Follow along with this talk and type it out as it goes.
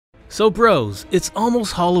So bros, it's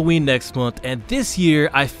almost Halloween next month, and this year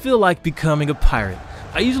I feel like becoming a pirate.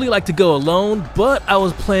 I usually like to go alone, but I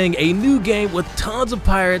was playing a new game with tons of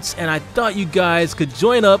pirates and I thought you guys could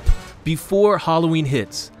join up before Halloween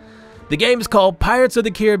hits. The game is called Pirates of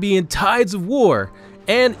the Caribbean Tides of War,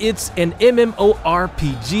 and it's an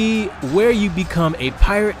MMORPG where you become a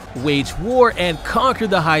pirate, wage war, and conquer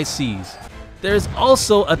the high seas. There's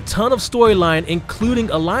also a ton of storyline, including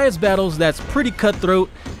alliance battles that's pretty cutthroat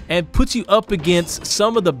and puts you up against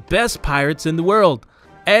some of the best pirates in the world.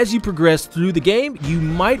 As you progress through the game, you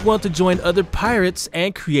might want to join other pirates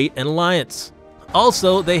and create an alliance.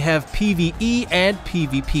 Also, they have PvE and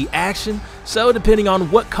PvP action, so depending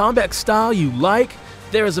on what combat style you like,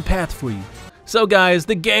 there is a path for you. So guys,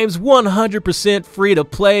 the game's 100% free to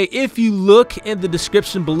play. If you look in the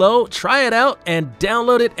description below, try it out and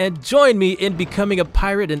download it and join me in becoming a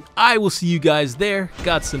pirate, and I will see you guys there.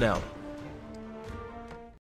 Godson out.